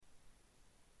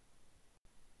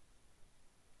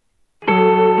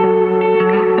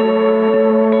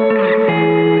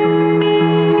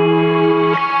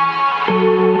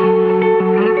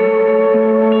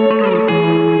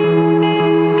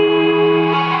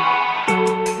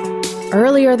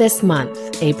Earlier this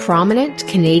month, a prominent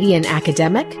Canadian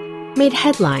academic made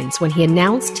headlines when he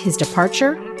announced his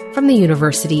departure from the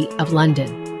University of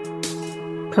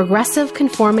London. Progressive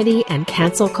conformity and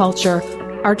cancel culture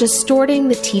are distorting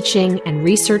the teaching and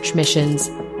research missions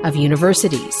of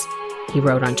universities, he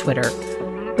wrote on Twitter.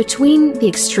 Between the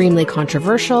extremely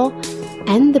controversial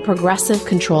and the progressive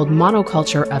controlled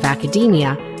monoculture of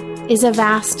academia is a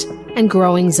vast and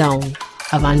growing zone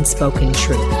of unspoken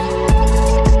truth.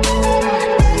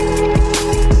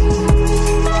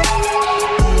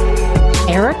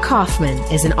 Eric Kaufmann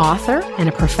is an author and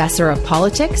a professor of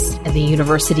politics at the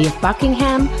University of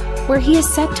Buckingham, where he is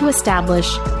set to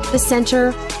establish the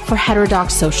Center for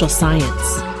Heterodox Social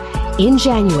Science. In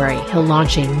January, he'll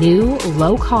launch a new,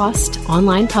 low-cost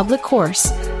online public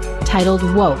course titled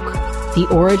Woke: The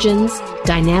Origins,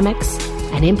 Dynamics,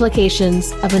 and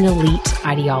Implications of an Elite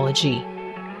Ideology.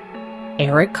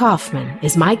 Eric Kaufmann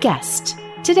is my guest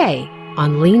today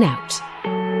on Lean Out.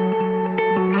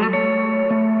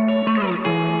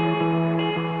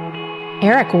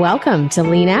 Eric, welcome to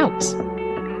Lean Out.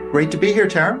 Great to be here,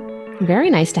 Tara. Very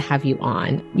nice to have you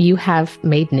on. You have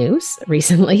made news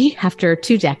recently. After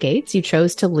 2 decades, you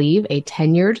chose to leave a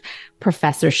tenured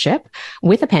professorship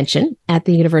with a pension at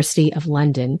the University of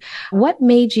London. What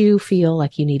made you feel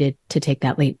like you needed to take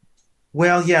that leap?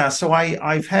 Well, yeah, so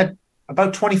I've had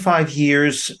about 25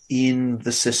 years in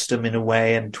the system in a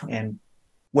way, and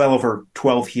well over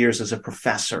 12 years as a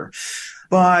professor.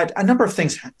 But a number of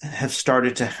things have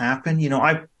started to happen.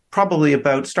 I probably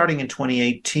starting in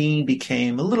 2018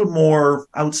 became a little more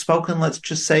outspoken, let's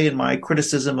just say, in my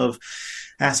criticism of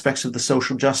aspects of the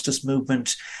social justice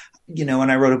movement. And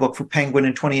I wrote a book for Penguin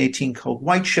in 2018 called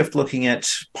White Shift, looking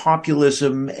at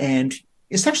populism. And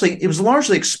essentially, it was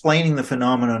largely explaining the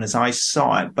phenomenon as I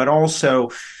saw it, but also,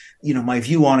 my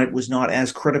view on it was not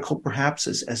as critical, perhaps,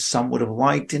 as some would have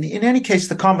liked. And in any case,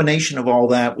 the combination of all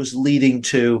that was leading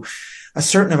to a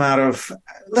certain amount of,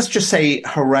 let's just say,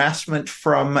 harassment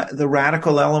from the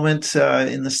radical element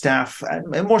in the staff,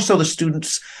 and more so the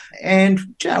students. And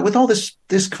yeah, with all this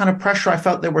kind of pressure, I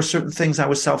felt there were certain things I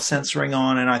was self-censoring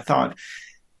on, and I thought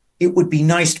it would be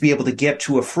nice to be able to get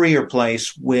to a freer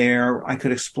place where I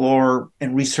could explore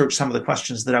and research some of the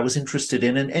questions that I was interested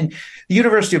in. And the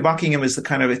University of Buckingham is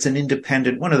it's an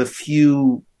independent, one of the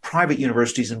few private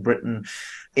universities in Britain.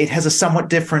 It has a somewhat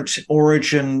different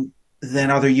origin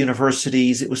than other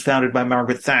universities. It was founded by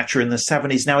Margaret Thatcher in the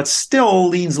 70s. Now, it still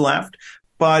leans left,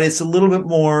 but it's a little bit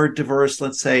more diverse,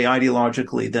 let's say,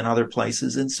 ideologically than other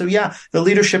places. And so, yeah, the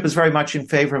leadership is very much in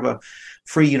favor of a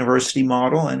free university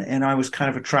model, and I was kind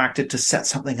of attracted to set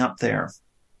something up there.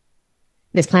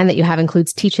 This plan that you have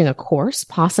includes teaching a course,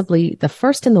 possibly the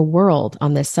first in the world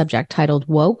on this subject, titled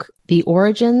Woke: The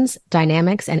Origins,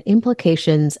 Dynamics, and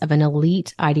Implications of an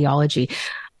Elite Ideology.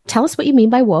 Tell us what you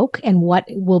mean by woke and what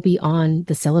will be on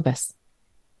the syllabus.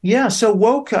 Yeah, so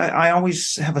woke, I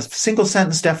always have a single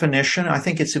sentence definition. I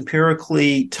think it's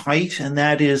empirically tight, and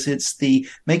that is it's the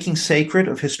making sacred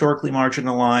of historically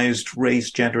marginalized race,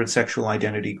 gender, and sexual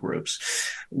identity groups.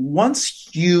 Once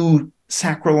you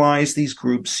sacralize these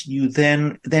groups, you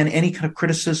then any kind of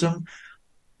criticism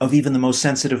of even the most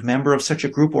sensitive member of such a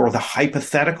group, or the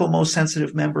hypothetical most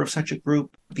sensitive member of such a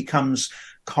group, becomes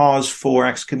cause for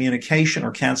excommunication or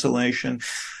cancellation.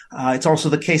 It's also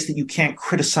the case that you can't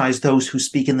criticize those who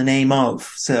speak in the name of.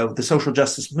 So the social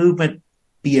justice movement,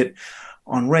 be it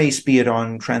on race, be it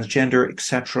on transgender,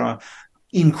 etc.,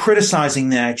 in criticizing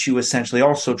that, you essentially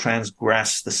also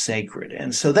transgress the sacred.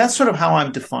 And so that's sort of how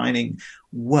I'm defining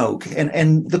woke.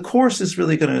 And the course is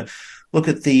really going to look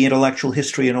at the intellectual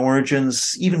history and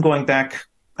origins, even going back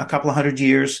a couple of hundred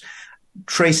years,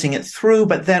 tracing it through,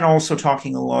 but then also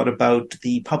talking a lot about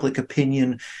the public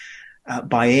opinion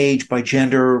by age, by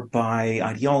gender, by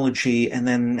ideology, and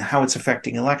then how it's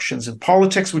affecting elections and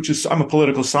politics, I'm a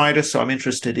political scientist, so I'm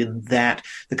interested in that,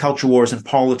 the culture wars and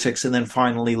politics, and then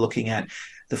finally looking at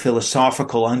the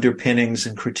philosophical underpinnings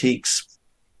and critiques.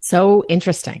 So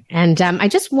interesting. And I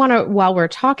just want to, while we're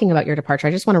talking about your departure,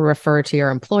 I just want to refer to your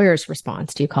employer's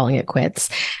response to you calling it quits.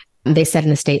 They said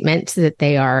in a statement that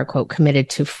they are, quote, committed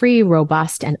to free,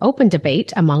 robust, and open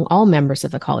debate among all members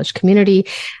of the college community,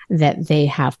 that they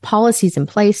have policies in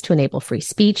place to enable free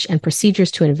speech and procedures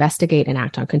to investigate and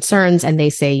act on concerns. And they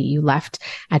say you left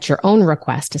at your own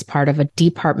request as part of a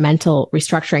departmental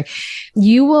restructuring.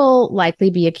 You will likely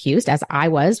be accused, as I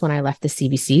was when I left the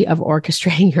CBC, of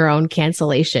orchestrating your own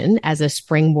cancellation as a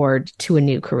springboard to a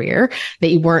new career, that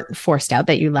you weren't forced out,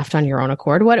 that you left on your own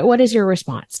accord. What is your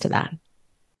response to that?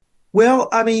 Well,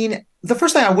 I mean, The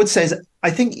first thing I would say is I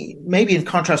think maybe in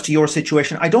contrast to your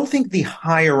situation, I don't think the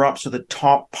higher ups or the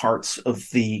top parts of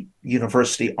the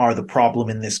university are the problem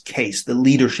in this case. The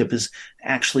leadership is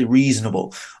actually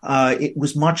reasonable. It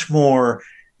was much more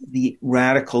the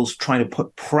radicals trying to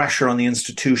put pressure on the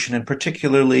institution, and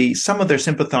particularly some of their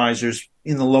sympathizers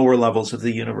in the lower levels of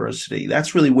the university.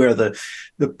 That's really where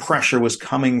the pressure was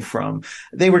coming from.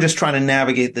 They were just trying to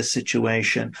navigate this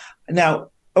situation. Now,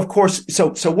 of course,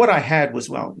 so what I had was,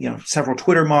 well, several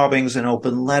Twitter mobbings, an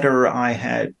open letter. I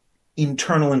had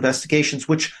internal investigations,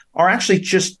 which are actually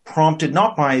just prompted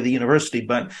not by the university,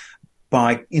 but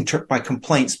by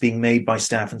complaints being made by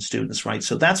staff and students, right?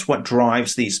 So that's what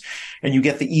drives these. And you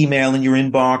get the email in your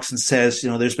inbox and says,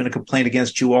 there's been a complaint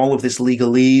against you, all of this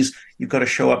legalese. You've got to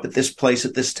show up at this place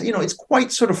at this, it's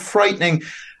quite sort of frightening.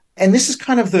 And this is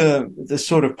kind of the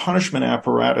sort of punishment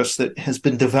apparatus that has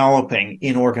been developing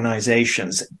in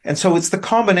organizations. And so it's the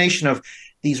combination of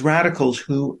these radicals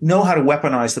who know how to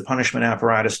weaponize the punishment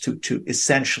apparatus to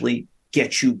essentially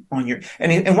get you on your,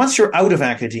 and once you're out of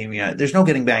academia, there's no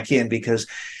getting back in because,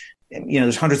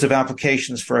 there's hundreds of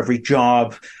applications for every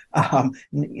job.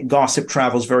 Gossip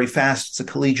travels very fast. It's a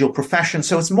collegial profession.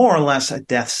 So it's more or less a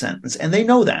death sentence. And they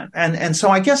know that. And so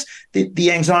I guess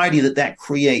the anxiety that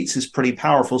creates is pretty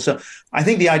powerful. So I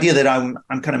think the idea that I'm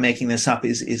kind of making this up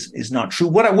is not true.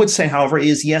 What I would say, however,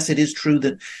 is yes, it is true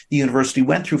that the university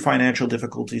went through financial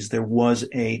difficulties. There was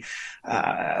a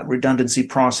redundancy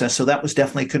process. So that was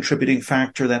definitely a contributing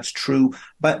factor. That's true.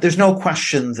 But there's no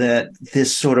question that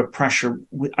this sort of pressure,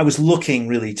 I was looking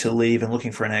really to leave and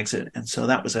looking for an exit. And so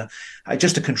that was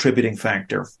just a contributing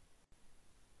factor.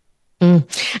 And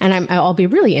I'll be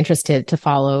really interested to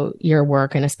follow your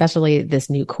work, and especially this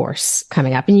new course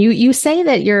coming up. And you say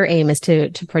that your aim is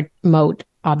to promote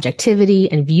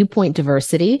objectivity and viewpoint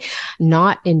diversity,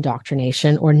 not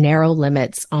indoctrination or narrow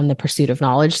limits on the pursuit of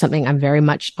knowledge, something I'm very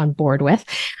much on board with.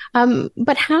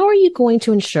 But how are you going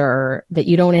to ensure that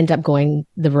you don't end up going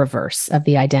the reverse of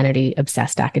the identity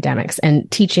obsessed academics and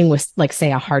teaching with, like,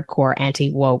 say, a hardcore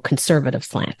anti-woke conservative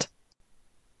slant?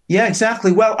 Yeah,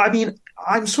 exactly. Well, I mean,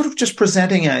 I'm sort of just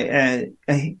presenting a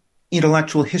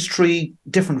intellectual history,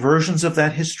 different versions of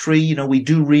that history. We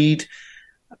do read,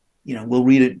 we'll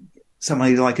read it,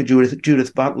 somebody like a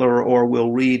Judith Butler, or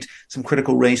we'll read some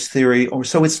critical race theory, or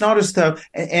so it's not as though,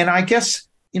 and I guess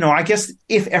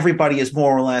if everybody is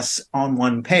more or less on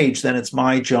one page, then it's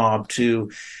my job to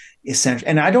essentially,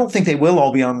 and I don't think they will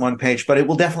all be on one page, but it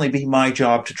will definitely be my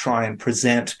job to try and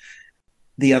present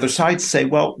the other side to say,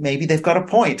 well, maybe they've got a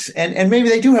point, and maybe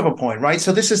they do have a point, right?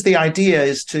 So this is the idea,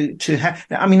 is to have,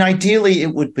 I mean, ideally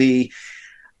it would be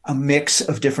a mix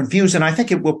of different views. And I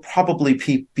think it will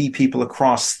probably be people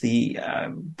across the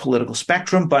political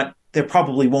spectrum, but there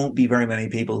probably won't be very many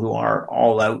people who are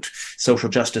all out social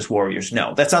justice warriors.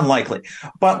 No, that's unlikely.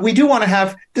 But we do want to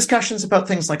have discussions about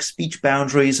things like speech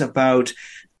boundaries, about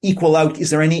equal out.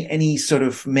 Is there any sort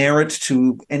of merit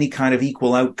to any kind of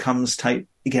equal outcomes type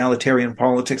egalitarian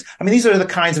politics? I mean, these are the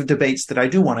kinds of debates that I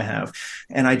do want to have,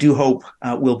 and I do hope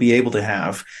we'll be able to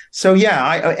have. So yeah,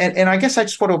 I guess I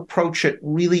just want to approach it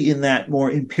really in that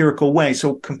more empirical way.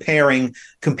 So comparing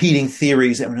competing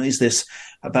theories. I mean, is this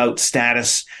about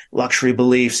status, luxury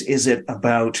beliefs? Is it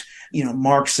about,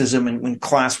 Marxism and when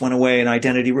class went away and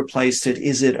identity replaced it?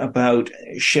 Is it about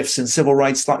shifts in civil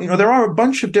rights law? There are a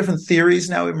bunch of different theories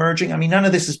now emerging. I mean, none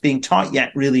of this is being taught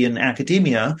yet really in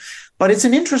academia, but it's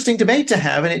an interesting debate to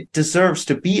have, and it deserves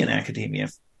to be in academia.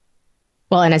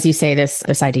 Well, and as you say,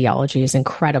 this ideology is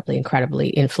incredibly, incredibly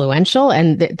influential,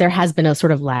 and there has been a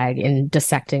sort of lag in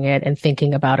dissecting it and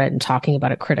thinking about it and talking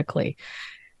about it critically.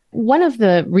 One of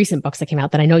the recent books that came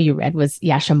out that I know you read was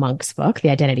Yascha Mounk's book, The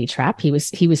Identity Trap. He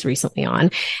was recently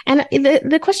on. And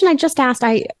the question I just asked,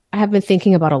 I have been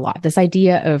thinking about a lot, this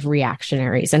idea of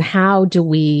reactionaries, and how do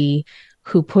we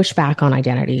who push back on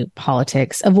identity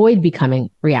politics avoid becoming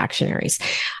reactionaries.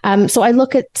 So I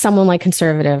look at someone like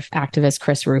conservative activist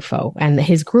Chris Rufo and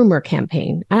his groomer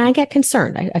campaign, and I get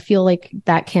concerned. I feel like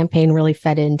that campaign really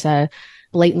fed into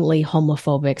blatantly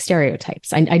homophobic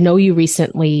stereotypes. I know you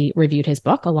recently reviewed his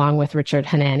book along with Richard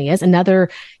Hananias, another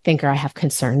thinker I have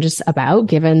concerns about,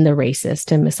 given the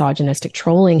racist and misogynistic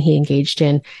trolling he engaged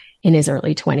in his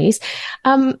early 20s.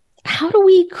 How do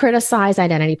we criticize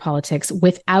identity politics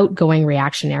without going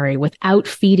reactionary, without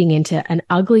feeding into an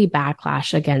ugly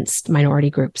backlash against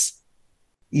minority groups?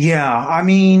 Yeah, I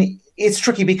mean, it's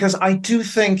tricky because I do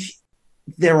think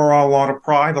there are a lot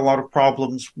of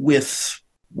problems with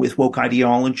woke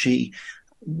ideology.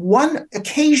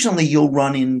 Occasionally you'll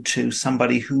run into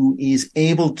somebody who is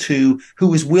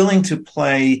willing to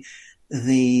play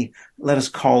the, let us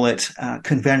call it,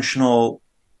 conventional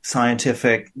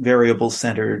scientific,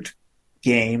 variable-centered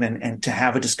game and to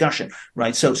have a discussion,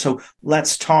 right? So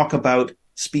let's talk about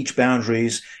speech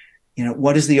boundaries.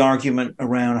 What is the argument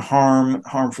around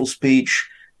harmful speech?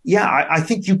 Yeah, I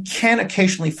think you can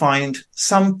occasionally find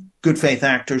some good faith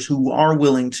actors who are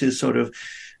willing to sort of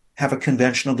have a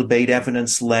conventional debate,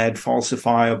 evidence-led,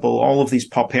 falsifiable, all of these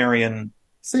Popperian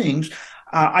things.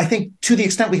 I think to the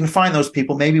extent we can find those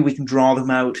people, maybe we can draw them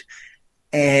out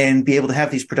and be able to have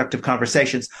these productive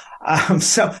conversations.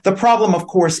 So the problem, of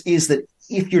course, is that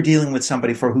if you're dealing with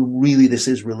somebody for who really this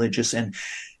is religious and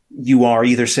you are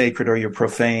either sacred or you're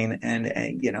profane, and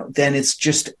then it's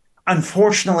just,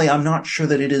 unfortunately, I'm not sure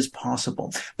that it is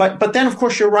possible. But then, of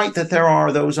course, you're right that there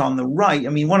are those on the right. I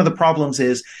mean, one of the problems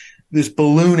is this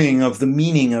ballooning of the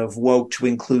meaning of woke to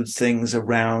include things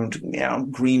around,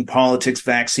 green politics,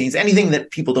 vaccines, anything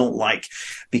that people don't like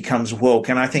becomes woke.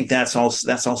 And I think that's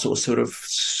also a sort of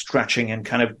stretching and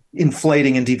kind of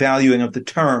inflating and devaluing of the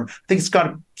term. I think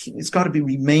it's got to be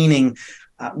remaining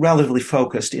relatively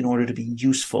focused in order to be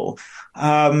useful.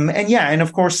 And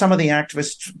of course, some of the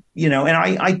activists,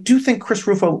 and I do think Chris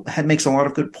Rufo makes a lot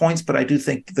of good points, but I do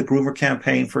think the groomer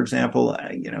campaign, for example,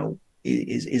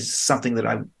 is something that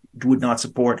I would not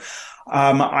support.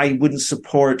 I wouldn't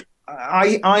support.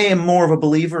 I am more of a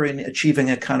believer in achieving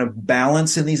a kind of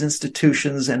balance in these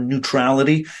institutions and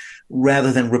neutrality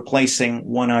rather than replacing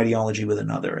one ideology with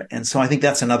another. And so I think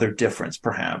that's another difference,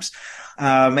 perhaps.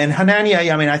 And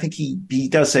Hanania, I mean, I think he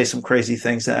does say some crazy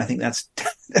things. I think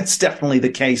that's definitely the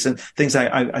case, and things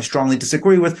I strongly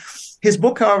disagree with. His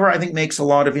book, however, I think makes a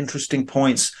lot of interesting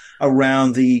points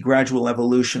around the gradual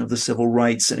evolution of the civil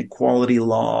rights and equality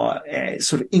law,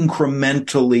 sort of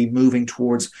incrementally moving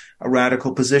towards a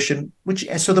radical position,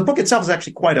 so the book itself is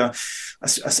actually quite a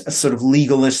sort of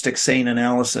legalistic, sane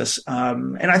analysis.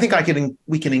 And I think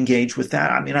we can engage with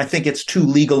that. I mean, I think it's too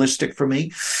legalistic for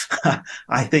me.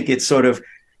 I think it sort of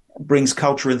brings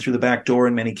culture in through the back door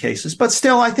in many cases, but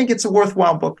still, I think it's a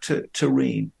worthwhile book to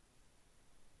read.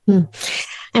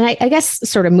 And I guess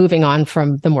sort of moving on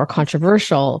from the more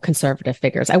controversial conservative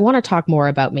figures, I want to talk more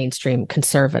about mainstream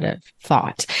conservative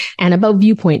thought and about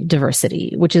viewpoint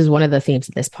diversity, which is one of the themes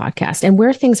of this podcast, and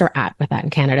where things are at with that in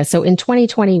Canada. So in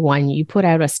 2021, you put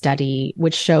out a study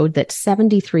which showed that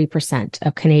 73%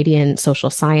 of Canadian social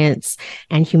science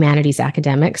and humanities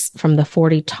academics from the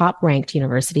 40 top ranked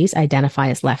universities identify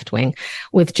as left-wing,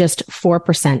 with just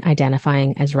 4%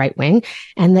 identifying as right-wing,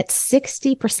 and that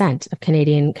 60% of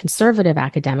Canadian conservative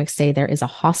academics say there is a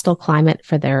hostile climate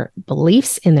for their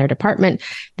beliefs in their department.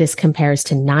 This compares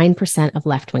to 9% of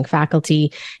left-wing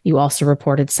faculty. You also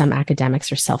reported some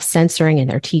academics are self-censoring in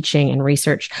their teaching and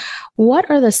research. What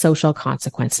are the social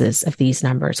consequences of these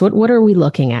numbers? What are we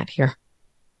looking at here?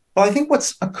 Well, I think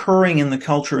what's occurring in the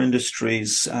culture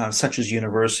industries, such as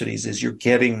universities, is you're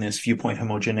getting this viewpoint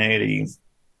homogeneity.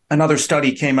 Another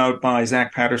study came out by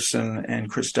Zach Patterson and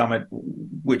Chris Dummett,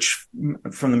 which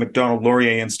from the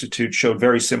Macdonald-Laurier Institute showed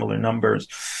very similar numbers.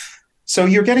 So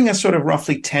you're getting a sort of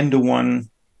roughly 10-to-1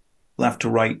 left to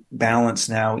right balance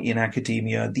now in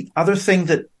academia. The other thing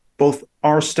that both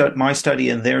my study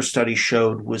and their study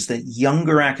showed was that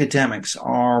younger academics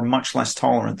are much less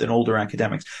tolerant than older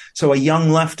academics. So a young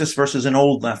leftist versus an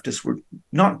old leftist, we're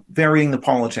not varying the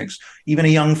politics. Even a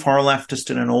young far leftist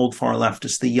and an old far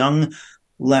leftist, the young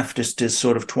leftist is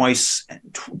sort of twice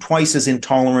as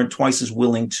intolerant, twice as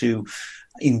willing to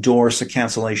endorse a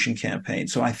cancellation campaign.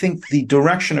 So I think the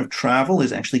direction of travel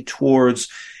is actually towards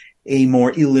a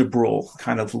more illiberal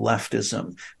kind of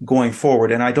leftism going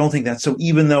forward. And I don't think that, so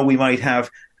even though we might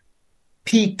have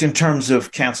peaked in terms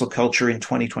of cancel culture in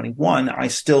 2021, I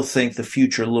still think the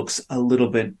future looks a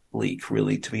little bit bleak,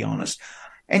 really, to be honest.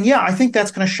 And yeah, I think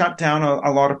that's going to shut down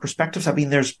a lot of perspectives. I mean,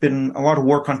 there's been a lot of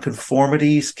work on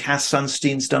conformities. Cass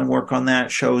Sunstein's done work on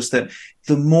that, shows that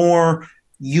the more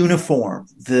uniform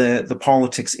the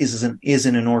politics is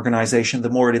in an organization, the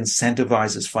more it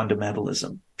incentivizes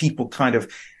fundamentalism.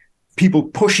 People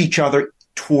push each other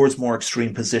towards more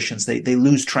extreme positions. They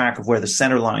lose track of where the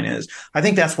center line is. I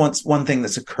think that's one thing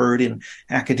that's occurred in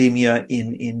academia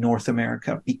in North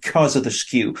America because of the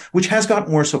skew, which has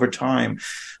gotten worse over time.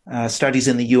 Studies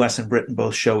in the US and Britain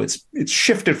both show it's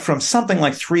shifted from something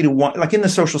like 3-to-1, like in the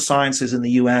social sciences in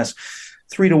the US,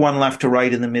 3-to-1 left to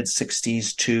right in the mid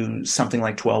 60s to something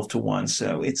like 12-to-1.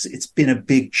 So it's been a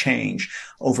big change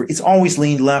it's always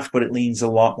leaned left, but it leans a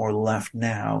lot more left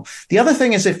now. The other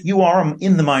thing is, if you are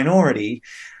in the minority,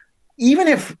 even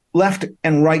if left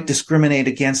and right discriminate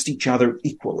against each other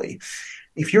equally,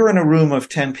 if you're in a room of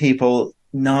 10 people,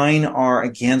 9 are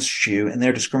against you and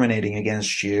they're discriminating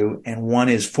against you, and 1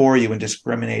 is for you and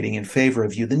discriminating in favor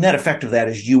of you, the net effect of that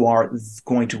is you are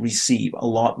going to receive a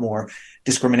lot more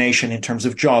discrimination in terms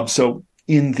of jobs. So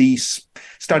in the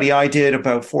study I did,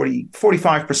 about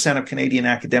 45% of Canadian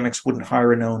academics wouldn't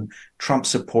hire a known Trump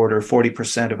supporter.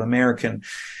 40% of American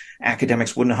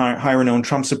academics wouldn't hire a known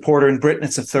Trump supporter. In Britain,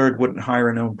 it's a third wouldn't hire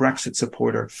a known Brexit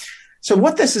supporter. So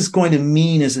what this is going to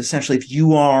mean is essentially if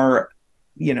you are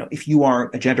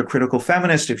a gender critical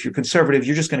feminist, if you're conservative,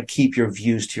 you're just going to keep your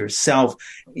views to yourself.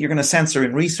 You're going to censor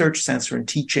in research, censor in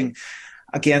teaching.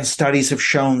 Again, studies have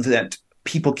shown that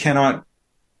people cannot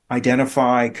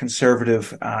identify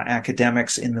conservative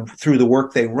academics through the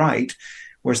work they write,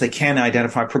 whereas they can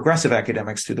identify progressive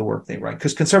academics through the work they write.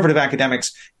 Because conservative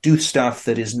academics do stuff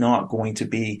that is not going to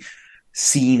be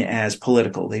seen as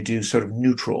political. They do sort of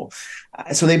neutral.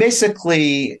 So they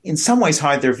basically, in some ways,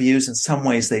 hide their views. In some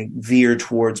ways, they veer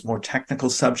towards more technical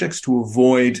subjects to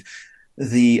avoid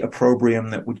the opprobrium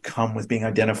that would come with being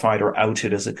identified or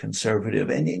outed as a conservative.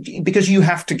 And because you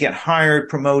have to get hired,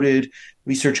 promoted,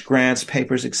 research grants,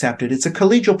 papers accepted, it's a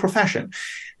collegial profession.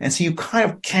 And so you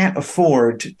kind of can't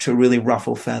afford to really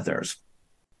ruffle feathers.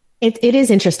 It is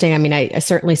interesting. I mean, I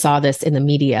certainly saw this in the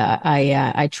media.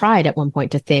 I tried at one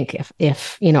point to think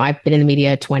if I've been in the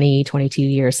media 20, 22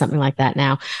 years, something like that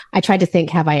now. I tried to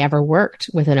think, have I ever worked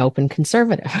with an open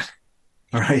conservative?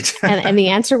 Right. and the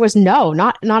answer was no,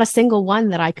 not a single one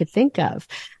that I could think of.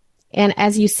 And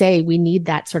as you say, we need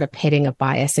that sort of pitting of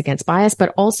bias against bias.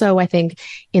 But also, I think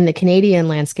in the Canadian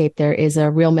landscape, there is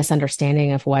a real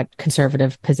misunderstanding of what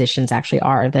conservative positions actually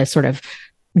are, the sort of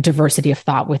diversity of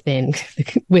thought within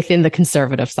the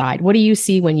conservative side. What do you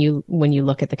see when you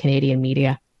look at the Canadian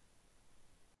media?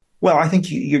 Well, I think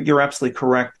you're absolutely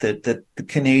correct that the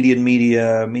Canadian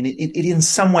media, I mean, it in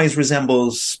some ways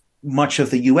resembles much of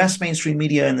the U.S. mainstream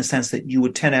media in the sense that you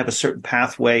would tend to have a certain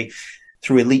pathway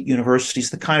through elite universities,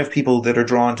 the kind of people that are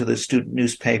drawn to the student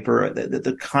newspaper,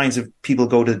 the kinds of people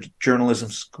who go to journalism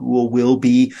school will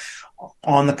be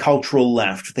on the cultural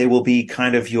left. They will be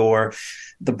kind of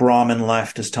the Brahmin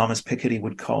left, as Thomas Piketty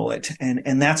would call it.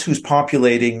 And that's who's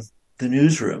populating the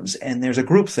newsrooms. And there's a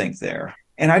groupthink there.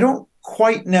 And I don't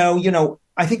quite know,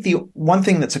 I think the one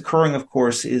thing that's occurring, of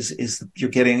course, is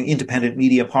you're getting independent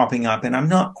media popping up. And I'm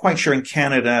not quite sure in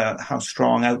Canada how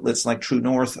strong outlets like True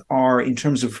North are in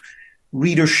terms of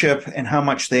readership and how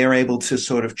much they are able to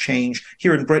sort of change.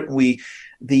 Here in Britain,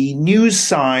 the news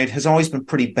side has always been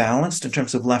pretty balanced in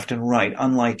terms of left and right,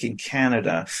 unlike in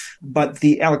Canada. But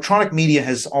the electronic media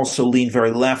has also leaned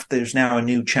very left. There's now a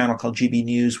new channel called GB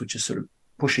News, which is sort of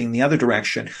pushing the other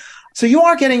direction. So you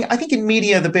are getting, I think in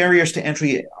media, the barriers to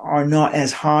entry are not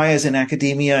as high as in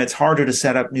academia. It's harder to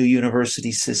set up new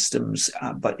university systems,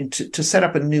 but to set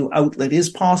up a new outlet is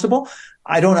possible.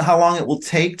 I don't know how long it will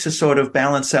take to sort of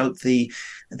balance out the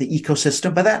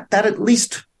ecosystem, but that at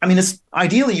least, I mean, it's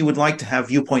ideally you would like to have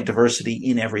viewpoint diversity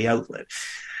in every outlet.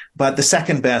 But the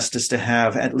second best is to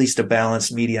have at least a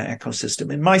balanced media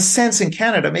ecosystem. And my sense in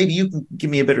Canada, maybe you can give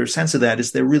me a better sense of that,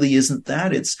 is there really isn't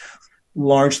that. It's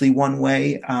largely one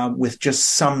way with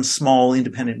just some small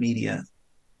independent media.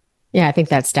 Yeah, I think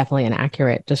that's definitely an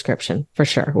accurate description for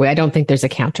sure. I don't think there's a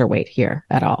counterweight here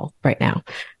at all right now.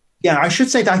 Yeah, I should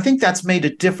say that I think that's made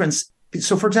a difference.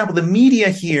 So, for example, the media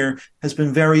here has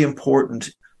been very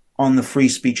important on the free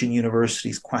speech in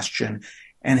universities question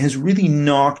and has really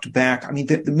knocked back. I mean,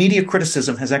 the media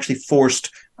criticism has actually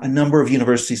forced a number of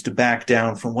universities to back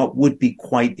down from what would be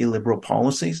quite illiberal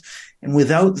policies. And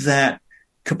without that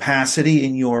capacity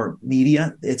in your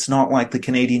media, it's not like the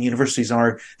Canadian universities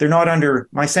are. They're not under,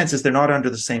 my sense is they're not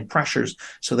under the same pressures,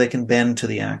 so they can bend to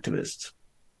the activists.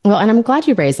 Well, and I'm glad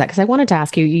you raised that because I wanted to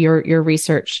ask you, your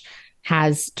research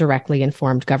has directly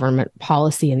informed government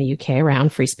policy in the UK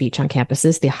around free speech on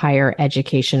campuses. The Higher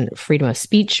Education Freedom of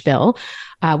Speech Bill,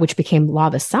 which became law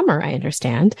this summer, I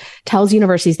understand, tells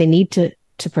universities they need to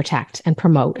protect and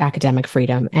promote academic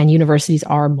freedom, and universities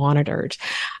are monitored.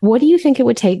 What do you think it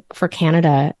would take for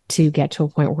Canada to get to a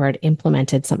point where it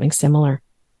implemented something similar?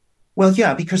 Well,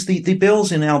 yeah, because the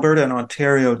bills in Alberta and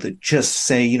Ontario that just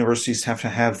say universities have to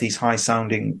have these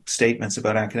high-sounding statements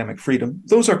about academic freedom,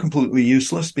 those are completely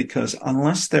useless because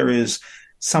unless there is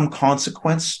some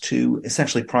consequence to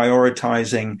essentially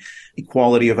prioritizing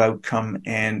equality of outcome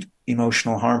and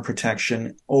emotional harm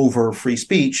protection over free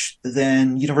speech,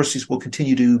 then universities will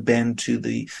continue to bend to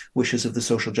the wishes of the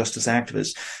social justice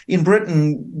activists. In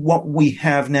Britain, what we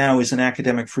have now is an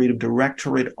academic freedom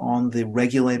directorate on the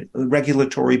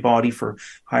regulatory body for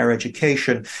higher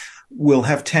education. We'll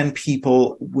have 10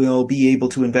 people will be able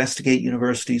to investigate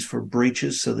universities for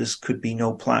breaches. So this could be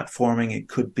no platforming. It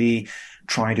could be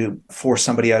trying to force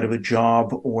somebody out of a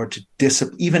job or to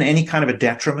even any kind of a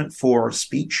detriment for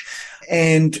speech.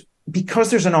 And because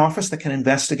there's an office that can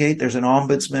investigate, there's an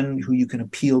ombudsman who you can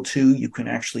appeal to, you can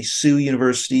actually sue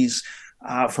universities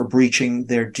for breaching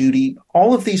their duty.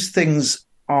 All of these things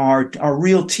are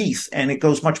real teeth, and it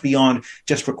goes much beyond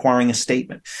just requiring a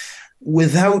statement.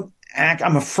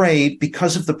 I'm afraid,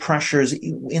 because of the pressures,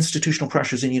 institutional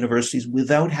pressures in universities,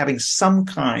 without having some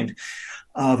kind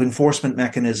of enforcement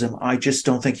mechanism, I just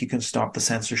don't think you can stop the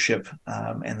censorship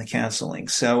and the canceling.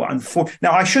 So,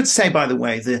 now I should say, by the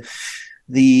way,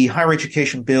 the higher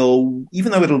education bill,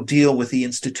 even though it'll deal with the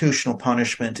institutional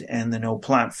punishment and the no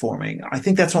platforming, I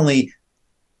think that's only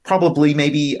probably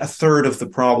maybe a third of the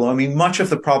problem. I mean, much of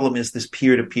the problem is this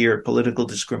peer-to-peer political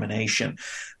discrimination,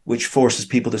 which forces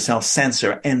people to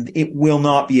self-censor, and it will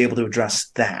not be able to address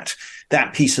that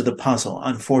piece of the puzzle.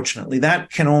 Unfortunately,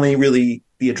 that can only really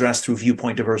be addressed through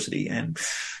viewpoint diversity. And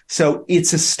so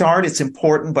it's a start, it's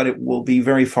important, but it will be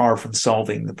very far from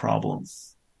solving the problem.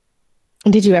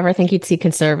 Did you ever think you'd see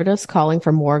conservatives calling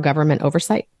for more government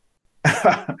oversight?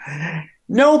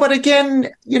 No, but again,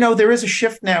 there is a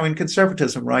shift now in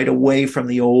conservatism, right? Away from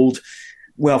the old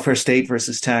welfare state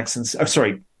versus tax and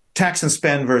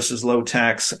spend versus low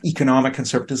tax economic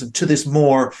conservatism to this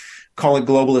more, call it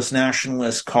globalist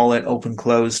nationalist, call it open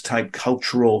closed type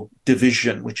cultural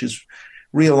division, which is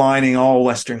realigning all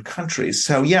Western countries.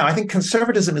 So yeah, I think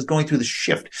conservatism is going through the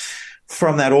shift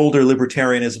from that older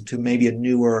libertarianism to maybe a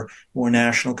newer, more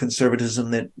national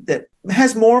conservatism that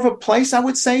has more of a place, I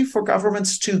would say, for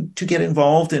governments to get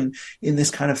involved in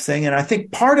this kind of thing. And I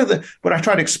think part of what I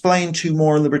try to explain to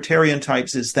more libertarian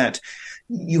types is that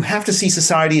you have to see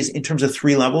societies in terms of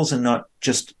three levels and not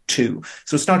just two.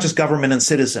 So it's not just government and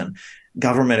citizen,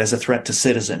 government as a threat to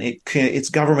citizen. It's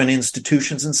government,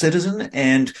 institutions, and citizen.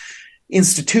 And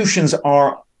institutions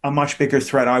are a much bigger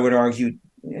threat, I would argue.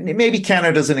 Maybe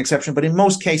Canada's an exception, but in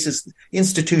most cases,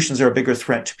 institutions are a bigger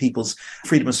threat to people's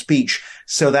freedom of speech.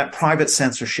 So that private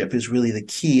censorship is really the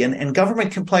key. And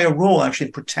government can play a role actually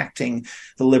in protecting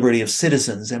the liberty of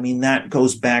citizens. I mean, that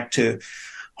goes back to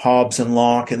Hobbes and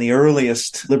Locke and the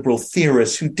earliest liberal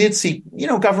theorists who did see,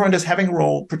 government as having a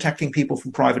role protecting people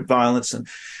from private violence and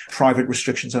private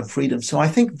restrictions on freedom. So I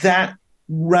think that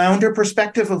rounder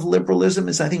perspective of liberalism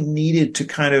is, I think, needed to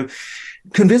kind of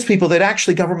convince people that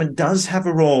actually government does have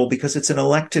a role because it's an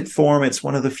elected form. It's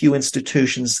one of the few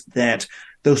institutions that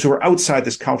those who are outside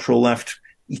this cultural left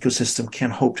ecosystem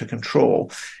can hope to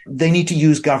control. They need to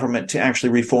use government to actually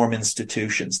reform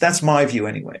institutions. That's my view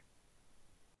anyway.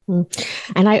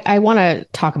 And I want to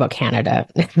talk about Canada,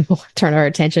 turn our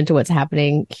attention to what's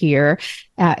happening here.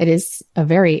 It is a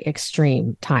very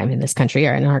extreme time in this country,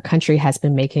 and our country has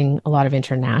been making a lot of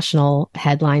international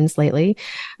headlines lately,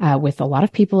 with a lot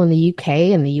of people in the UK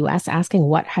and the US asking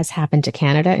what has happened to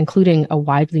Canada, including a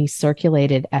widely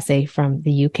circulated essay from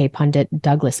the UK pundit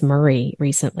Douglas Murray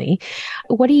recently.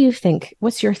 What do you think?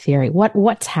 What's your theory?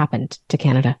 What's happened to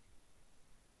Canada?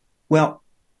 Well,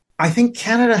 I think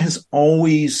Canada has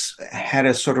always had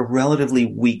a sort of relatively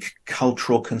weak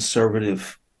cultural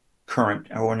conservative current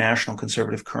or national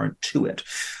conservative current to it.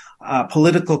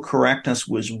 Political correctness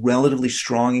was relatively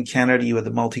strong in Canada. You had the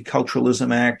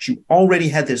Multiculturalism Act. You already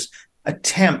had this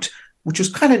attempt, which was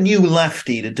kind of new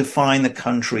lefty, to define the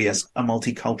country as a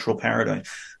multicultural paradigm.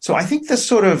 So I think this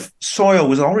sort of soil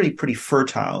was already pretty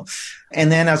fertile.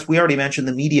 And then, as we already mentioned,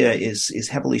 the media is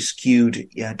heavily skewed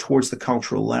towards the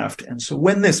cultural left. And so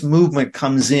when this movement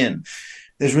comes in,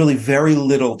 there's really very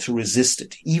little to resist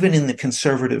it. Even in the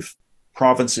conservative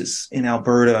provinces in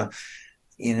Alberta,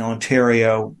 in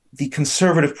Ontario, the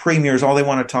conservative premiers, all they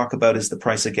want to talk about is the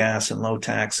price of gas and low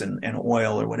tax and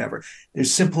oil or whatever.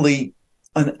 There's simply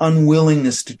an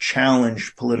unwillingness to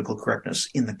challenge political correctness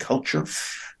in the culture.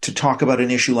 To talk about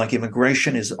an issue like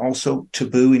immigration is also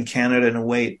taboo in Canada. In a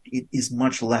way, it is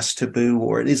much less taboo,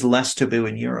 or it is less taboo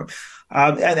in Europe.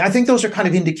 I think those are kind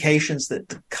of indications that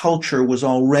the culture was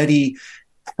already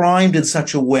primed in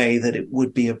such a way that it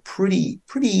would be a pretty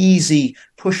easy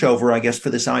pushover, I guess,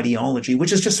 for this ideology, which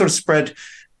has just sort of spread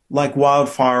like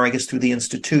wildfire, I guess, through the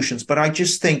institutions. But I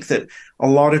just think that a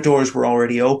lot of doors were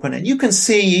already open. And you can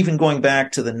see, even going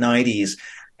back to the 90s,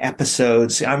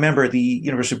 episodes. I remember the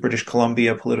University of British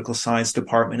Columbia political science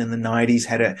department in the 90s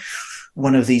had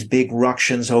one of these big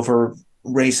ructions over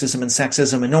racism and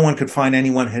sexism, and no one could find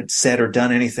anyone who had said or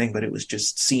done anything, but it was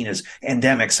just seen as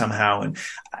endemic somehow, and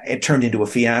it turned into a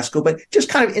fiasco. But just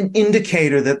kind of an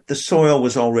indicator that the soil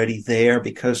was already there,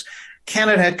 because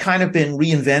Canada had kind of been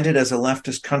reinvented as a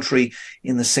leftist country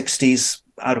in the 60s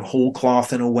out of whole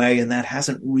cloth in a way, and that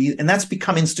hasn't and that's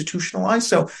become institutionalized.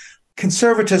 So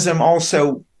Conservatism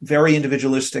also very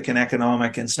individualistic and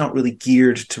economic, and it's not really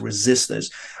geared to resist this.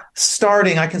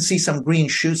 Starting, I can see some green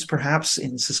shoots perhaps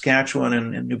in Saskatchewan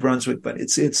and New Brunswick, but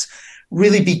it's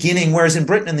really beginning. Whereas in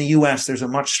Britain and the US, there's a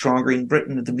much stronger, in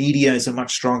Britain, the media is a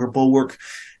much stronger bulwark.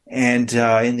 And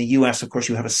in the US, of course,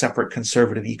 you have a separate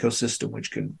conservative ecosystem,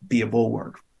 which can be a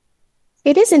bulwark.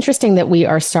 It is interesting that we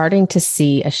are starting to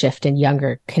see a shift in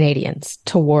younger Canadians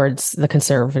towards the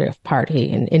Conservative Party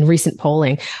in recent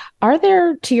polling. Are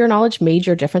there, to your knowledge,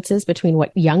 major differences between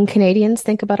what young Canadians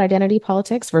think about identity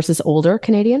politics versus older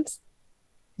Canadians?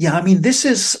 Yeah, I mean,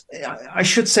 I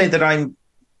should say that I'm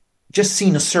just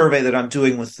seen a survey that I'm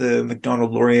doing with the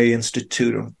Macdonald-Laurier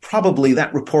Institute, and probably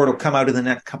that report will come out in the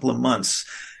next couple of months.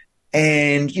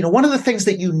 And, one of the things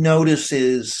that you notice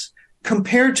is,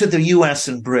 compared to the US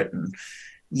and Britain,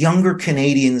 younger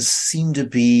Canadians seem to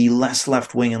be less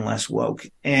left-wing and less woke,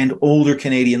 and older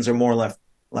Canadians are more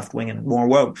left-wing and more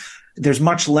woke. There's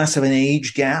much less of an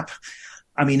age gap.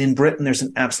 I mean, in Britain, there's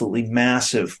an absolutely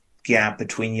massive gap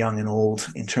between young and old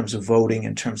in terms of voting,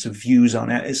 in terms of views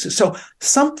on it. So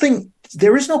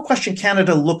there is no question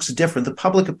Canada looks different. The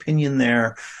public opinion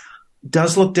there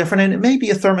does look different, and it may be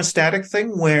a thermostatic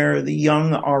thing where the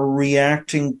young are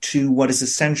reacting to what is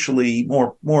essentially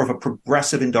more of a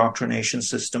progressive indoctrination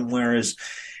system, whereas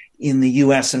in the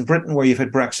US and Britain, where you've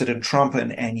had Brexit and Trump,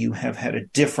 and you have had a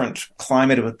different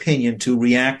climate of opinion to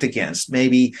react against,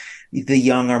 maybe the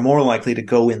young are more likely to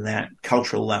go in that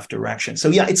cultural left direction. So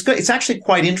yeah, it's actually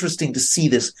quite interesting to see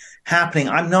this happening.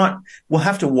 We'll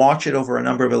have to watch it over a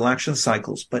number of election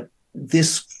cycles, but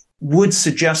this would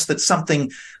suggest that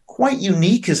something quite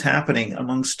unique is happening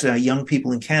amongst young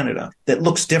people in Canada that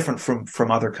looks different from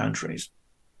other countries.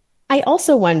 I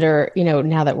also wonder,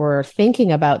 now that we're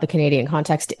thinking about the Canadian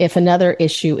context, if another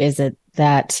issue is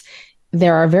that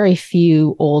there are very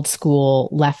few old school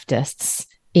leftists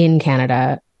in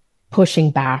Canada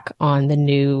pushing back on the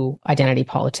new identity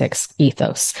politics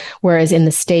ethos, whereas in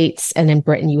the States and in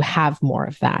Britain, you have more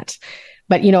of that.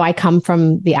 But, I come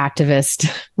from the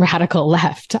activist radical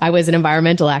left. I was an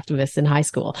environmental activist in high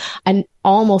school, and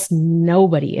almost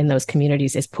nobody in those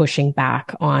communities is pushing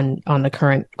back on the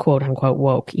current quote unquote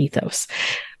woke ethos.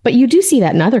 But you do see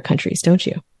that in other countries, don't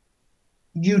you?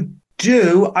 You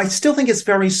do. I still think it's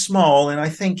very small. And I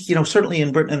think, certainly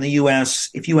in Britain and the US,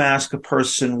 if you ask a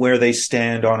person where they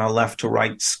stand on a left to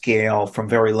right scale from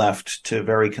very left to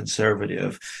very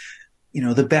conservative,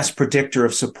 the best predictor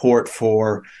of support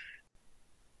for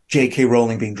J.K.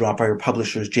 Rowling being dropped by her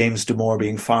publishers, James Damore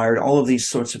being fired, all of these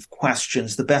sorts of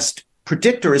questions, the best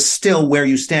predictor is still where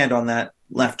you stand on that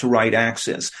left to right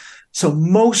axis. So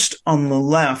most on the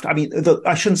left,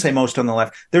 I shouldn't say most on the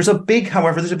left. There's a big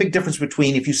difference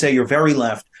between if you say you're very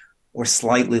left or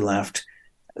slightly left.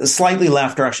 The slightly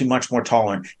left are actually much more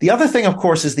tolerant. The other thing, of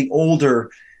course, is the older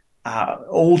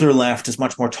left is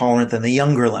much more tolerant than the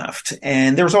younger left.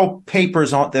 And there's all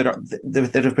papers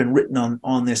that have been written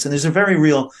on this. And there's a very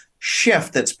real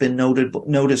shift that's been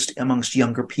noticed amongst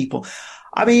younger people.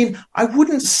 I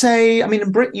wouldn't say,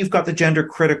 in Britain, you've got the gender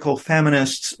critical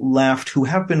feminists left who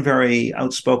have been very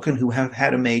outspoken, who have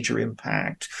had a major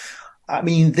impact.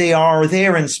 They are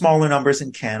there in smaller numbers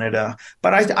in Canada,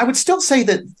 but I would still say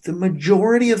that the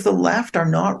majority of the left are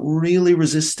not really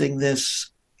resisting this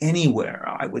anywhere,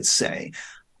 I would say.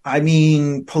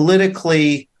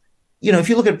 Politically, if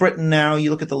you look at Britain now,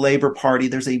 you look at the Labour Party,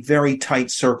 there's a very tight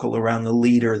circle around the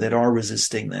leader that are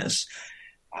resisting this.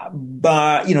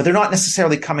 But, they're not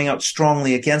necessarily coming out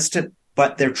strongly against it,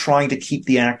 but they're trying to keep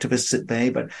the activists at bay.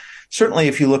 But certainly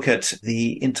if you look at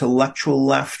the intellectual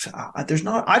left, I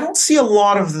don't see a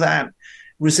lot of that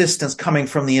resistance coming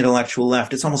from the intellectual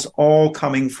left. It's almost all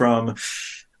coming from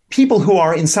people who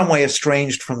are in some way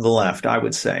estranged from the left, I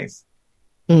would say.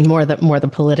 More the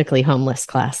politically homeless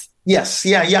class. Yes.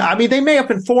 Yeah. They may have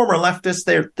been former leftists.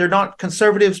 They're not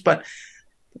conservatives, but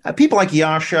people like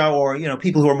Yasha or,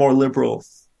 people who are more liberal.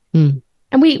 Mm.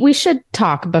 And we should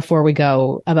talk before we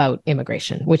go about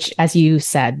immigration, which, as you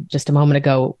said just a moment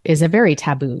ago, is a very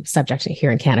taboo subject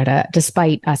here in Canada,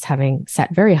 despite us having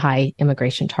set very high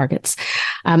immigration targets.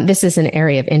 This is an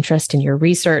area of interest in your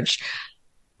research.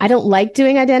 I don't like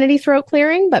doing identity throat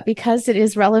clearing, but because it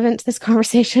is relevant to this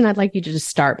conversation, I'd like you to just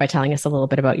start by telling us a little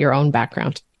bit about your own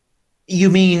background. You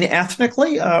mean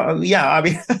ethnically? Yeah.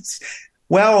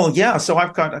 Well, yeah. So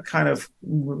I've got a kind of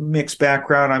mixed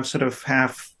background. I'm sort of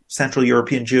half Central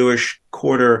European Jewish,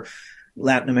 quarter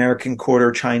Latin American,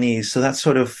 quarter Chinese. So that's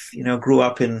sort of, grew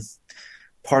up in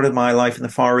part of my life in the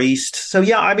Far East. So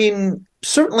yeah,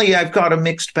 certainly I've got a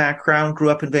mixed background, grew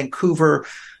up in Vancouver,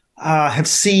 have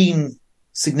seen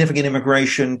significant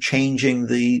immigration changing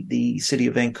the city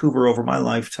of Vancouver over my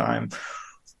lifetime.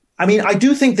 I mean, I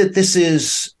do think that this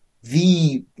is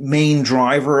the main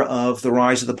driver of the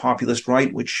rise of the populist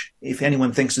right, which if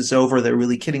anyone thinks it's over, they're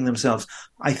really kidding themselves.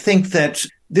 I think that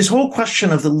this whole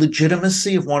question of the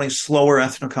legitimacy of wanting slower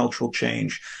ethnocultural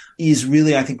change is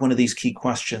really, I think, one of these key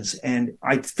questions. And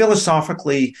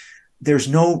philosophically, there's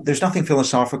nothing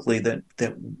philosophically that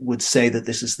would say that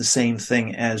this is the same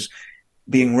thing as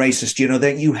being racist. You know,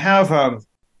 that you have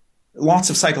lots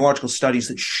of psychological studies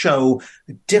that show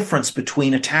the difference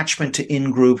between attachment to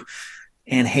in-group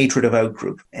and hatred of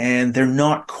out-group. And they're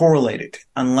not correlated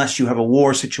unless you have a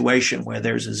war situation where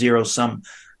there's a zero-sum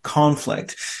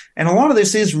conflict. And a lot of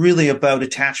this is really about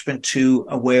attachment to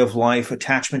a way of life,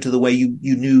 attachment to the way you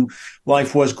knew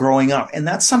life was growing up. And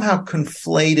that's somehow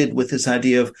conflated with this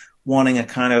idea of wanting a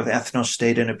kind of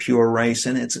ethno-state and a pure race.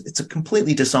 And it's a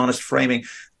completely dishonest framing.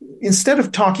 Instead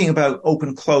of talking about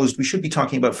open-closed, we should be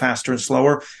talking about faster and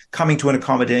slower, coming to an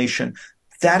accommodation.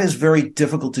 That is very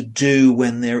difficult to do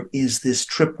when there is this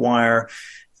tripwire.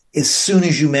 As soon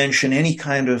as you mention any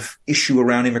kind of issue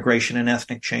around immigration and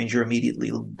ethnic change, you're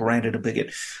immediately branded a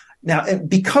bigot. Now,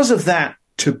 because of that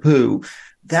taboo,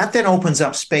 that then opens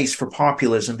up space for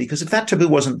populism, because if that taboo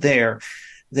wasn't there,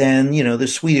 then, you know, the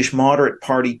Swedish moderate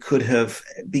party could have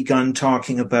begun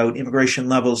talking about immigration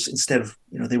levels instead of,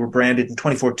 you know, they were branded in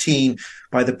 2014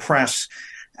 by the press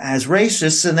as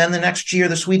racists. And then the next year,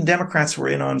 the Sweden Democrats were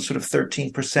in on sort of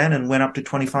 13% and went up to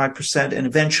 25%. And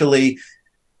eventually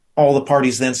all the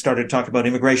parties then started to talk about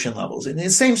immigration levels. And the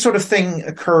same sort of thing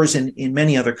occurs in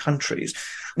many other countries.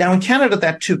 Now, in Canada,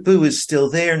 that taboo is still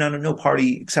there. No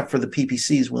party except for the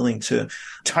PPC is willing to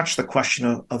touch the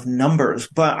question of numbers.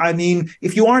 But I mean,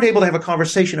 if you aren't able to have a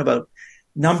conversation about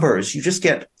numbers, you just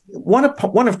get one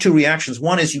of two reactions.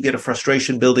 One is you get a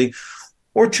frustration building,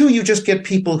 or two, you just get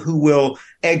people who will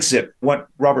exit, what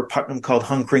Robert Putnam called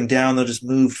hunkering down. They'll just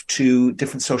move to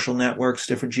different social networks,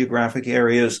 different geographic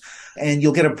areas, and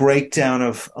you'll get a breakdown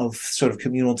of sort of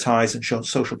communal ties and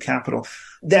social capital.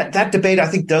 That debate, I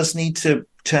think, does need to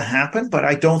happen, but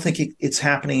I don't think it's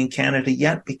happening in Canada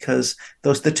yet, because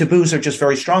the taboos are just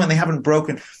very strong and they haven't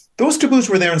broken. Those taboos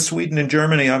were there in Sweden and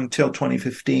Germany until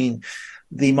 2015.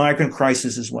 The migrant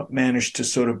crisis is what managed to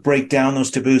sort of break down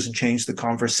those taboos and change the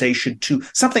conversation to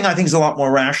something I think is a lot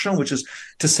more rational, which is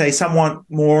to say somewhat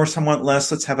more, somewhat less.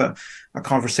 Let's have a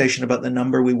conversation about the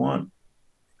number we want.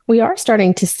 We are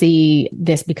starting to see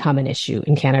this become an issue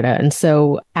in Canada. And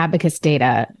so Abacus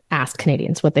Data asked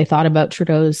Canadians what they thought about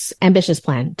Trudeau's ambitious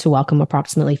plan to welcome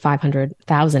approximately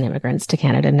 500,000 immigrants to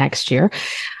Canada next year.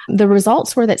 The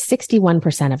results were that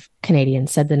 61% of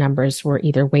Canadians said the numbers were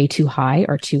either way too high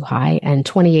or too high, and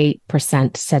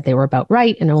 28% said they were about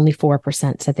right, and only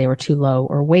 4% said they were too low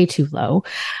or way too low.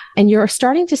 And you're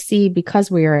starting to see,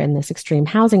 because we are in this extreme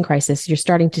housing crisis, you're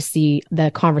starting to see the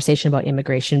conversation about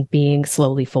immigration being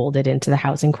slowly folded into the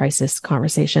housing crisis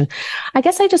conversation. I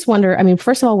guess I just wonder, I mean,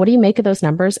 first of all, what do you make of those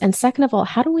numbers? And second of all,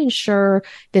 how do we ensure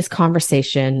this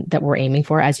conversation that we're aiming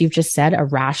for, as you've just said, a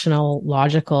rational,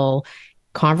 logical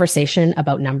conversation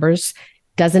about numbers,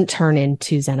 doesn't turn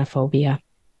into xenophobia?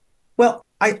 Well,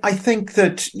 I think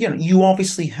that, you know, you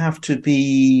obviously have to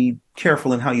be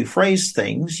careful in how you phrase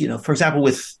things. You know, for example,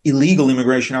 with illegal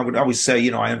immigration, I would always say,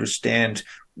 you know, I understand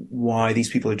why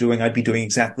these people are doing. I'd be doing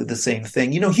exactly the same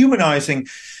thing. You know, humanizing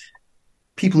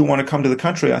people who want to come to the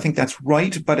country, I think that's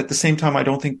right. But at the same time, I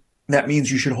don't think that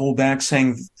means you should hold back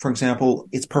saying, for example,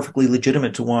 it's perfectly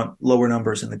legitimate to want lower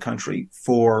numbers in the country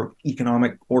for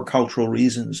economic or cultural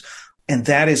reasons. And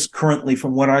that is currently,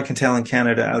 from what I can tell in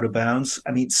Canada, out of bounds.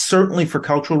 I mean, certainly for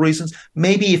cultural reasons.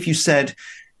 Maybe if you said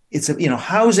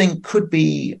housing could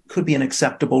be an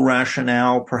acceptable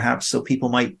rationale, perhaps, so people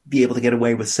might be able to get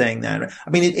away with saying that. I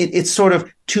mean, it's sort of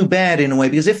too bad in a way,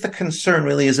 because if the concern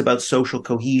really is about social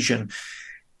cohesion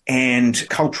and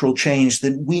cultural change,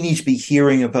 then we need to be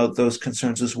hearing about those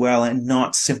concerns as well, and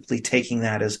not simply taking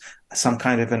that as some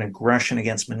kind of an aggression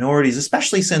against minorities,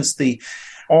 especially since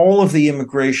all of the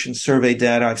immigration survey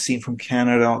data I've seen from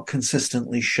Canada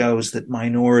consistently shows that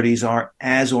minorities are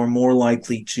as or more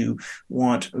likely to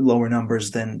want lower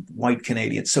numbers than white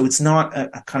Canadians. So it's not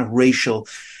a kind of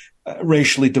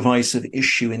racially divisive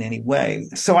issue in any way.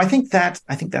 So I think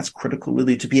that's critical,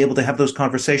 really, to be able to have those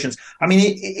conversations. I mean,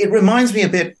 it reminds me a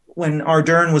bit when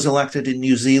Ardern was elected in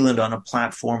New Zealand on a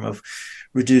platform of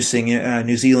reducing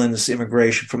New Zealand's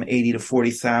immigration from 80 to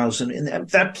 40,000. And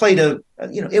that played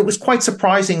it was quite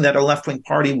surprising that a left-wing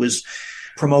party was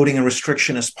promoting a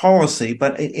restrictionist policy,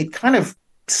 but it kind of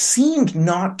seemed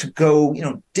not to go,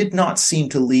 did not seem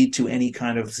to lead to any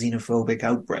kind of xenophobic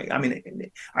outbreak. I mean,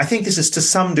 I think this is to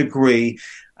some degree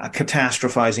a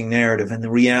catastrophizing narrative. And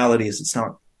the reality is it's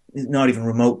not even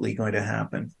remotely going to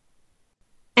happen.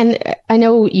 And I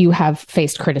know you have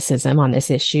faced criticism on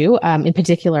this issue. In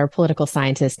particular, a political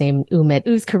scientist named Umit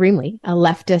Uzkarimli, a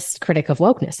leftist critic of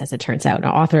wokeness, as it turns out, an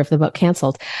author of the book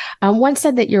Cancelled, once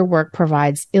said that your work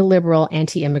provides illiberal,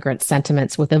 anti-immigrant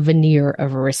sentiments with a veneer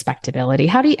of respectability.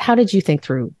 How did you think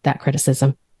through that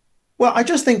criticism? Well, I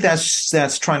just think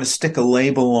that's trying to stick a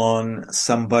label on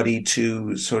somebody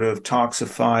to sort of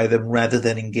toxify them rather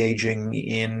than engaging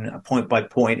in a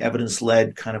point-by-point,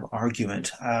 evidence-led kind of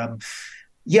argument.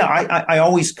 I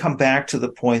always come back to the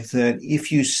point that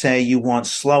if you say you want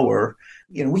slower,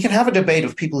 we can have a debate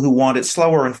of people who want it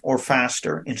slower or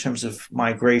faster in terms of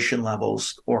migration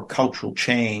levels or cultural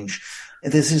change.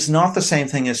 This is not the same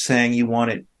thing as saying you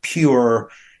want it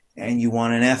pure and you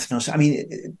want an ethnos. I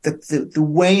mean, the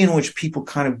way in which people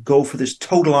kind of go for this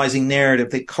totalizing narrative,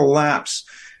 they collapse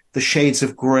the shades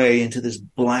of gray into this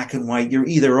black and white. You're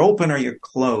either open or you're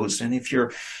closed. And if you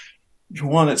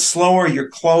want it slower, you're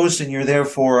closed, and you're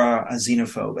therefore a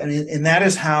xenophobe. And that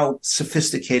is how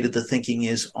sophisticated the thinking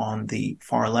is on the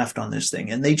far left on this thing.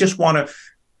 And they just want to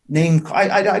name,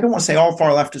 I don't want to say all far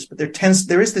leftists, but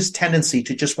there is this tendency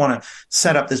to just want to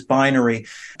set up this binary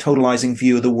totalizing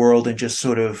view of the world and just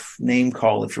sort of name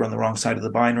call if you're on the wrong side of the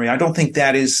binary. I don't think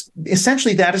that is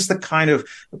the kind of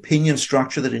opinion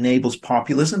structure that enables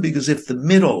populism, because if the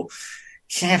middle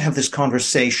can't have this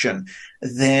conversation,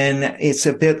 then it's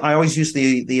a bit, I always use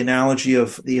the analogy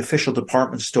of the official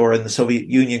department store in the Soviet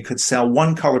Union could sell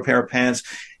one color pair of pants.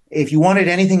 If you wanted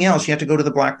anything else, you had to go to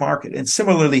the black market. And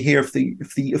similarly here, if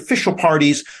the official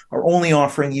parties are only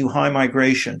offering you high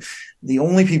migration, the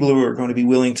only people who are going to be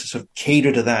willing to sort of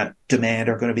cater to that demand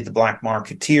are going to be the black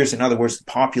marketeers. In other words, the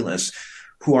populists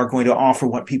who are going to offer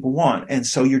what people want. And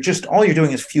so all you're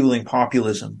doing is fueling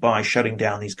populism by shutting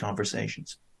down these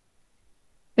conversations.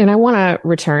 And I want to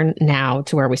return now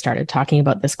to where we started talking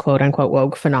about this quote unquote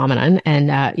woke phenomenon.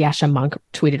 And Yasha Monk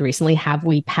tweeted recently, have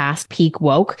we passed peak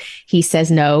woke? He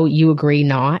says, no, you agree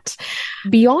not.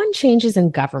 Beyond changes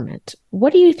in government,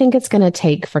 what do you think it's going to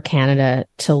take for Canada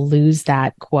to lose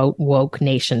that quote woke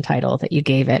nation title that you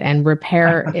gave it and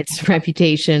repair its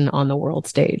reputation on the world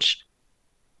stage?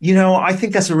 I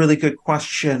think that's a really good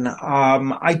question.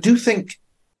 I do think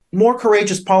more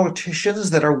courageous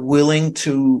politicians that are willing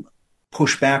to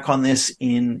push back on this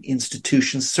in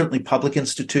institutions, certainly public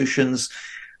institutions,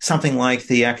 something like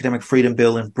the Academic Freedom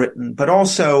Bill in Britain, but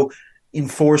also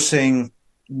enforcing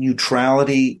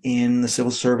neutrality in the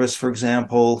civil service, for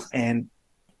example, and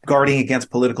guarding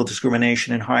against political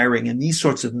discrimination in hiring and these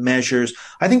sorts of measures.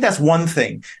 I think that's one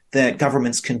thing that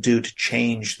governments can do to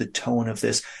change the tone of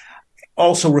this.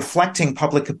 Also reflecting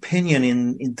public opinion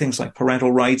in things like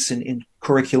parental rights and in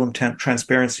curriculum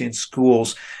transparency in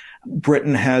schools.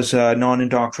 Britain has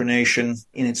non-indoctrination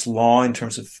in its law in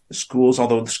terms of schools,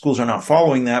 although the schools are not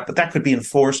following that, but that could be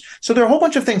enforced. So there are a whole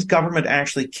bunch of things government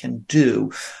actually can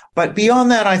do. But beyond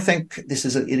that, I think it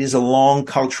is a long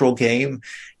cultural game.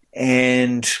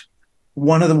 And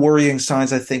one of the worrying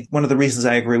signs, I think, one of the reasons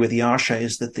I agree with Yasha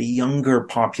is that the younger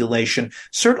population,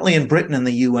 certainly in Britain and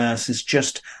the US, is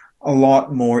just a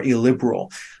lot more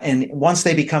illiberal. And once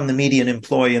they become the median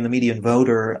employee and the median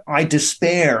voter, I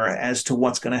despair as to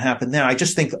what's going to happen there. I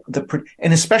just think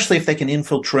and especially if they can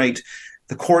infiltrate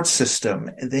the court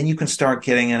system, then you can start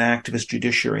getting an activist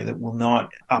judiciary that will not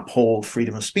uphold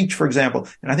freedom of speech, for example.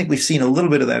 And I think we've seen a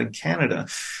little bit of that in Canada.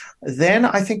 Then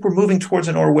I think we're moving towards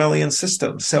an Orwellian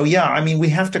system. So we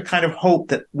have to kind of hope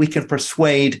that we can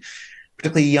persuade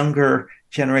particularly younger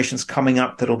generations coming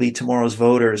up that'll be tomorrow's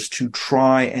voters to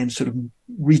try and sort of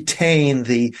retain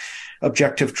the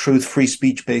objective truth, free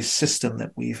speech-based system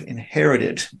that we've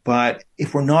inherited. But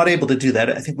if we're not able to do that,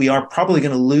 I think we are probably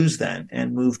going to lose that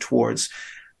and move towards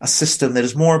a system that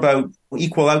is more about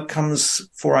equal outcomes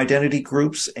for identity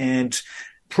groups and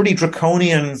pretty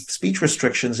draconian speech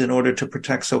restrictions in order to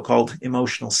protect so-called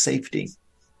emotional safety.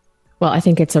 Well, I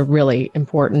think it's a really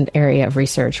important area of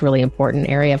research, really important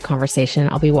area of conversation.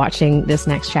 I'll be watching this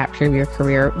next chapter of your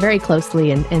career very closely.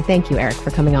 And thank you, Eric,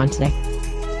 for coming on today.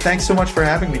 Thanks so much for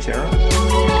having me, Tara.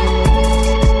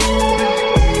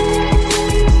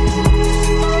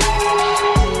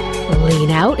 Lean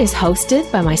Out is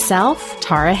hosted by myself,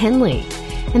 Tara Henley.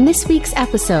 And this week's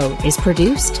episode is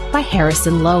produced by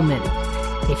Harrison Lohman.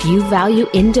 If you value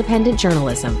independent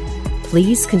journalism,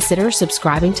 please consider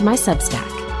subscribing to my Substack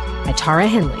at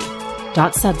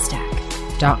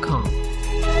tarahenley.substack.com.